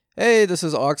Hey, this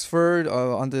is Oxford.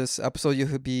 On this episode,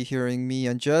 you'll be hearing me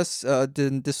and Jess.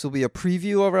 Then this will be a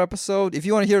preview of our episode. If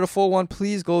you want to hear the full one,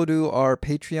 please go to our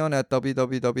Patreon at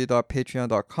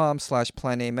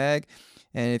www.patreon.com/planamag.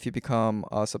 And if you become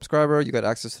a subscriber, you get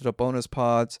access to the bonus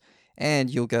pods, and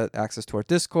you'll get access to our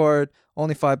Discord.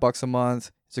 Only $5 a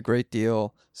month. It's a great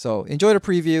deal. So enjoy the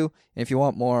preview. And if you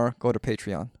want more, go to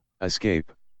Patreon.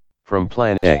 Escape from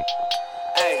Plan A.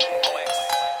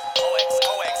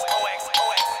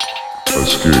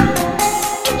 Escape.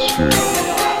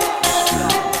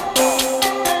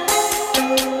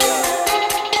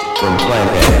 From Plan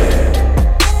A.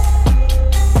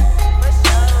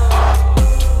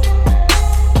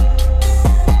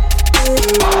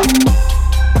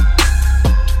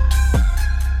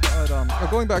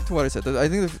 Going back to what I said, I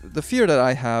think the fear that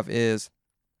I have is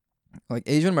like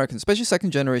Asian Americans, especially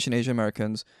second generation Asian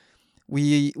Americans,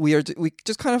 we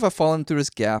just kind of have fallen through this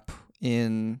gap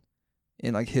in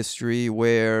like history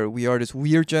where we are this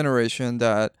weird generation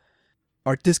that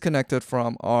are disconnected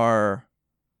from our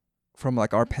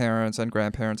parents and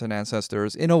grandparents and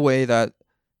ancestors in a way that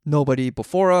nobody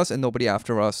before us and nobody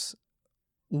after us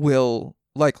will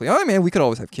likely. I mean, we could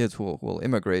always have kids who will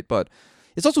immigrate, but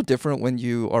it's also different when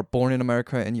you are born in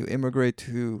America and you immigrate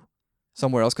to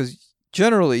somewhere else, because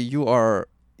generally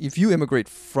if you immigrate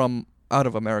from out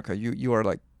of America, you are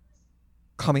like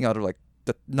coming out of like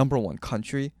the number one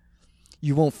country.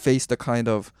 You won't face the kind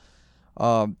of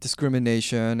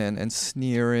discrimination and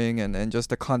sneering and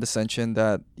just the condescension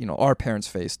that our parents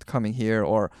faced coming here,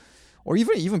 or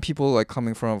even people like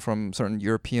coming from certain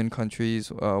European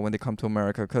countries when they come to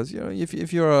America. Because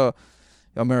if you're a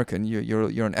American,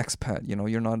 you're an expat.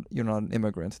 You're not an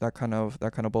immigrant. That kind of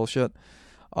bullshit.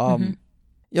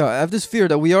 Yeah, I have this fear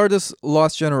that we are this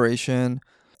lost generation,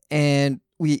 and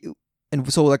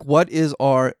so like, what is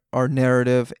our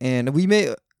narrative? And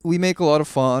we make a lot of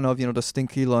fun of the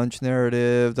stinky lunch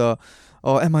narrative, the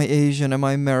am I Asian, am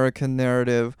I American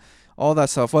narrative, all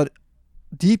that stuff. But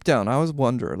deep down, I always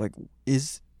wonder, like,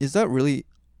 is that really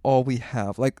all we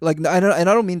have? Like, and I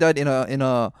don't mean that in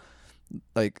a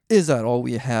like, is that all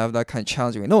we have? That kind of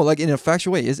challenging way. No, like in a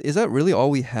factual way, is that really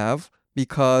all we have?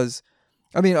 Because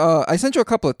I mean, I sent you a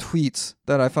couple of tweets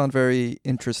that I found very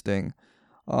interesting.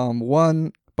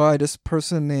 One by this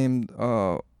person named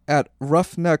at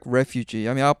Roughneck Refugee.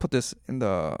 I mean, I'll put this in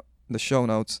the show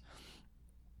notes.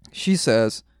 She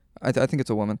says, I think it's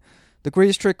a woman, the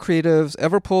greatest trick creatives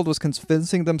ever pulled was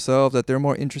convincing themselves that they're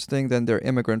more interesting than their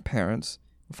immigrant parents.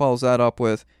 Follows that up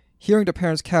with hearing the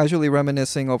parents casually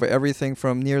reminiscing over everything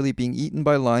from nearly being eaten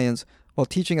by lions while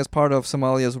teaching as part of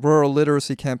Somalia's rural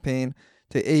literacy campaign,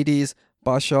 to 80s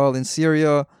Bashal in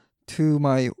Syria, to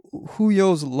my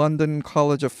Huyo's London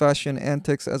College of Fashion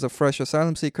antics as a fresh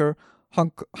asylum seeker.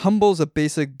 Humble's a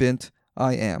basic bint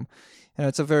I am. And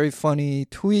it's a very funny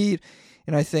tweet,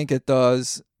 and I think it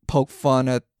does poke fun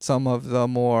at some of the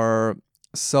more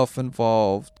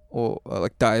self-involved or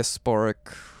like diasporic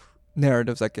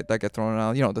narratives that get thrown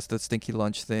out. The stinky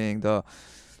lunch thing, the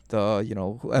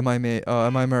am I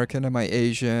American, am I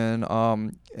Asian?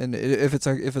 And if it's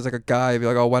like a guy, be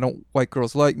like, oh, why don't white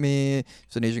girls like me? If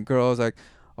it's an Asian girl, it's like,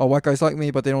 oh, white guys like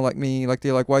me, but they don't like me like they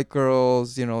like white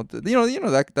girls.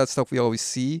 That stuff we always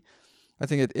see. I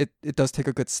think it does take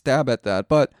a good stab at that.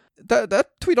 But that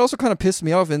tweet also kind of pissed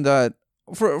me off in that,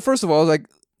 first of all, like,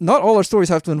 not all our stories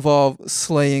have to involve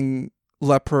slaying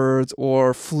leopards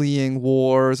or fleeing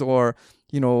wars or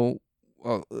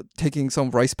taking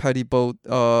some rice paddy boat,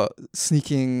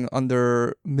 sneaking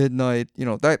under midnight.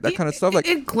 That kind of stuff. Like,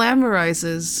 it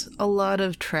glamorizes a lot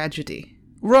of tragedy,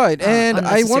 right? And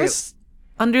I want to,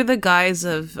 under the guise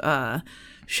of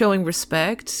showing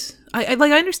respect. I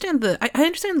understand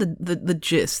the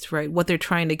gist, right? What they're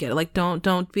trying to get. Like,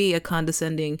 don't be a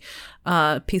condescending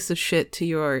piece of shit to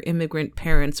your immigrant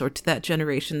parents or to that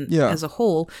generation as a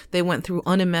whole. They went through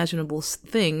unimaginable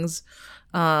things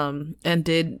and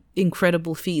did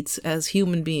incredible feats as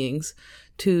human beings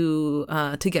to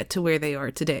get to where they are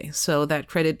today. So that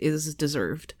credit is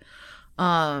deserved.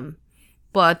 So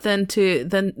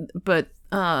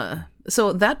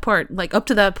that part, like, up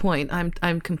to that point,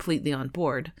 I'm completely on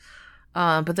board.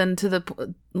 But then then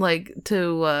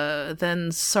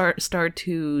start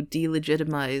to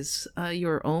delegitimize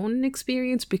your own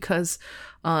experience because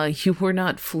you were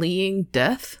not fleeing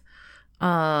death.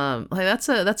 That's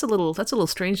a little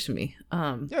strange to me.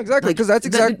 Yeah, exactly, because that's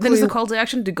exactly. Then is the call to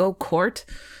action to go court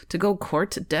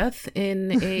death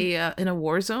in a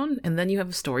war zone, and then you have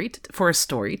a story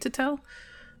to tell.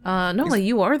 No, like,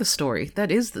 you are the story.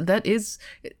 That is.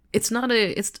 It's not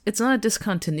a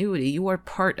discontinuity. You are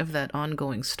part of that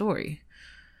ongoing story.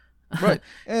 Right.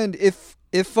 And if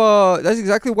if that's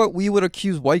exactly what we would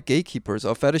accuse white gatekeepers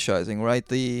of fetishizing, right?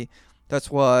 That's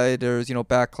why there's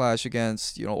backlash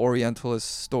against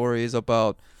Orientalist stories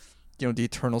about the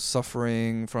eternal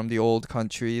suffering from the old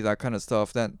country, that kind of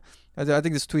stuff. That I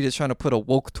think this tweet is trying to put a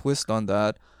woke twist on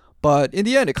that, but in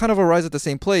the end, it kind of arrives at the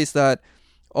same place that,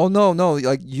 oh no,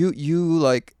 like you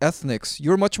like ethnics,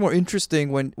 you're much more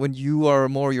interesting when you are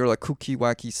more your like kooky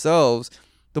wacky selves.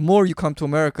 The more you come to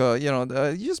America,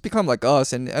 you just become like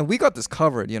us, and we got this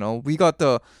covered. We got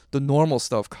the normal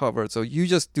stuff covered. So you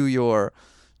just do your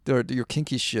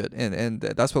kinky shit, and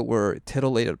that's what we're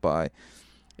titillated by.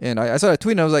 And I saw a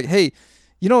tweet and I was like, hey,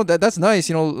 that's nice.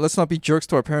 Let's not be jerks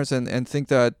to our parents and think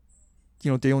that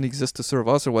they only exist to serve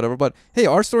us or whatever. But hey,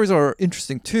 our stories are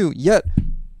interesting too. Yet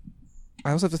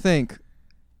I also have to think,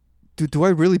 do I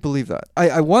really believe that?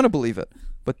 I want to believe it,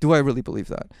 but do I really believe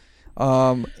that?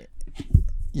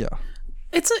 Yeah.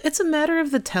 It's a matter of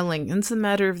the telling, and it's a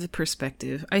matter of the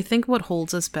perspective. I think what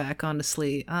holds us back,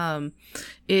 honestly,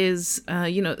 is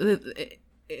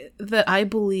that I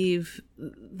believe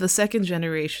the second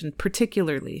generation,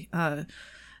 particularly, and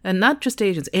not just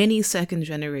Asians, any second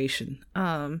generation,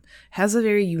 has a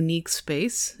very unique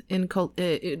space in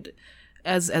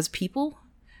as people,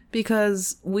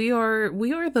 because we are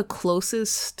the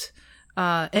closest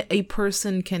a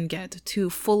person can get to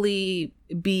fully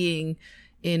being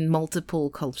in multiple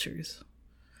cultures,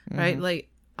 right? Like,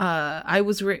 I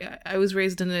was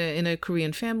raised in a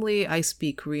Korean family. I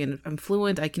speak Korean. I'm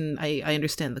fluent. I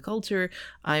understand the culture.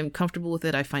 I'm comfortable with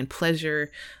it. I find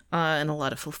pleasure and a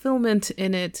lot of fulfillment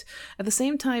in it. At the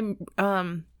same time,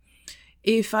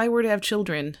 if I were to have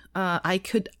children,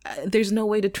 there's no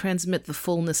way to transmit the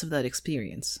fullness of that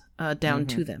experience down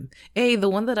to them. The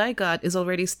one that I got is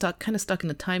already stuck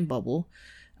in a time bubble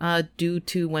due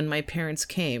to when my parents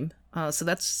came.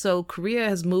 So Korea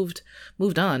has moved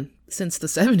on since the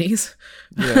 70s.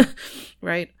 Yeah.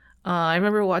 Right. I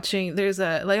remember watching, there's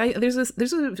a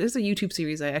YouTube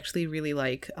series I actually really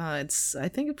like. I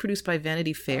think it's produced by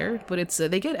Vanity Fair, but it's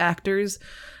they get actors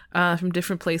from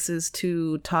different places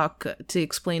to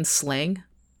explain slang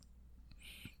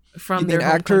from their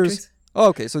home actors? countries. Oh,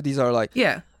 okay, so these are like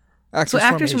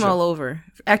Actors from Asia. all over.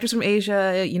 Actors from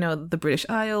Asia, the British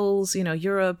Isles,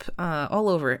 Europe, all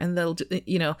over, and they'll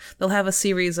have a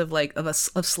series of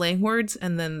of slang words,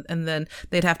 and then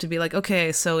they'd have to be like,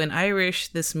 okay, so in Irish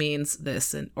this means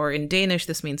this, or in Danish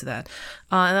this means that.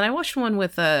 And then I watched one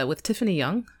with Tiffany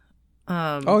Young.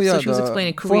 So she was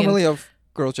explaining Korean, formerly of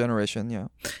Girls' Generation, yeah.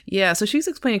 Yeah, so she's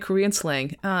explaining Korean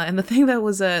slang, and the thing that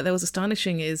was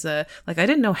astonishing is I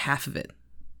didn't know half of it,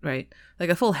 right? Like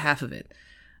a full half of it.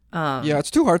 Yeah, it's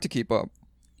too hard to keep up.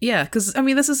 Yeah, because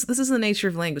this is the nature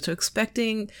of language. So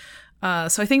expecting,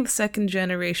 so I think the second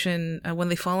generation, when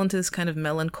they fall into this kind of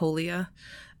melancholia,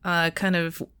 kind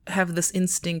of have this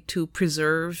instinct to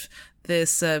preserve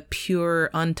this pure,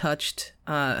 untouched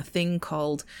thing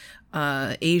called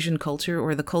Asian culture,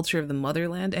 or the culture of the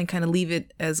motherland, and kind of leave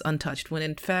it as untouched. When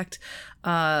in fact,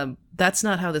 that's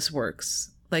not how this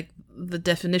works. Like, the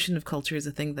definition of culture is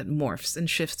a thing that morphs and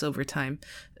shifts over time.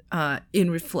 In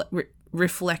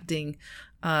reflecting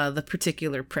the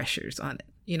particular pressures on it,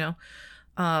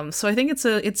 so I think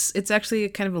it's actually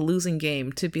kind of a losing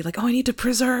game to be like, oh, I need to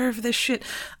preserve this shit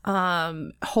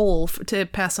whole to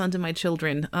pass on to my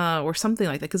children or something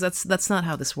like that, because that's not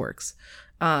how this works,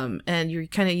 and you're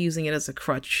kind of using it as a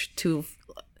crutch to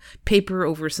paper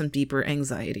over some deeper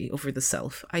anxiety over the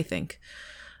self, I think.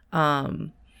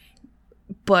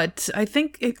 But I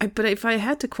think, but if I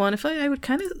had to quantify, I would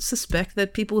kind of suspect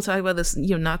that people talk about this,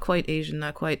 not quite Asian,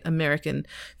 not quite American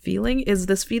feeling, is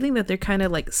this feeling that they're kind of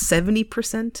like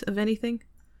 70% of anything.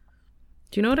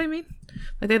 Do you know what I mean?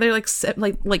 Like they're like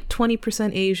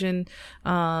 20% Asian,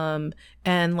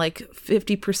 and like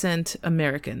 50%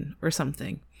 American or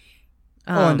something.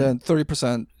 And then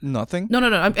 30% nothing? No.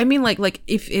 I mean, like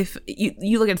if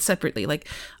you look at it separately, like,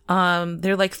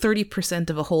 they're like 30%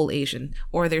 of a whole Asian,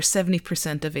 or they're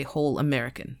 70% of a whole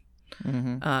American.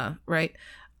 Right?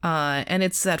 And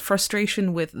it's that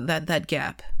frustration with that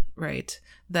gap, right?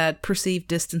 That perceived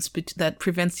distance that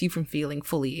prevents you from feeling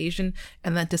fully Asian,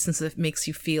 and that distance that makes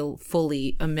you feel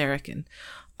fully American.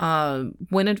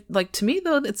 When it, like, to me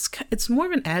though, it's more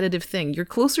of an additive thing. You're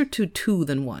closer to two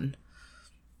than one.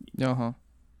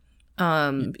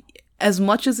 As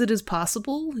much as it is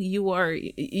possible,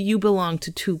 you belong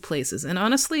to two places. And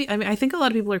honestly, I mean, I think a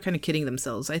lot of people are kind of kidding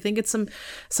themselves. I think it's some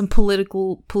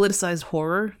politicized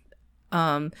horror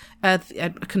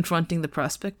at confronting the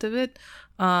prospect of it.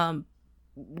 I'm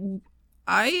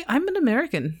an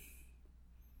American.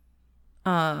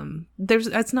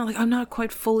 It's not like I'm not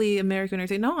quite fully American or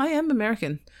anything. No, I am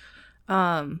American.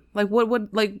 Like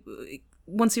what like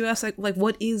once you ask like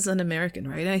what is an American,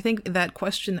 right? And I think that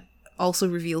question also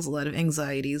reveals a lot of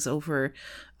anxieties over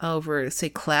say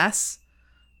class,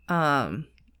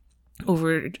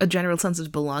 over a general sense of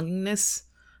belongingness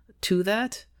to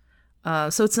that.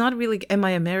 So it's not really am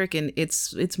I American?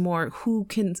 It's more who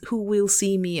will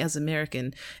see me as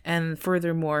American, and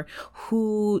furthermore,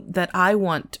 who that I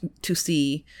want to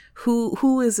see.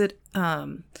 Who is it?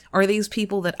 Are these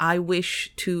people that I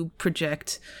wish to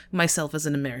project myself as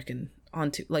an American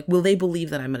onto? Like, will they believe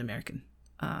that I'm an American?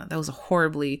 That was a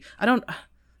horribly that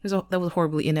was a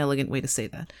horribly inelegant way to say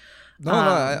that. No,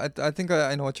 I think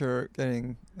I know what you're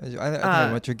getting. I think I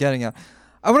know what you're getting at.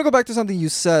 I want to go back to something you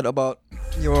said about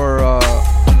your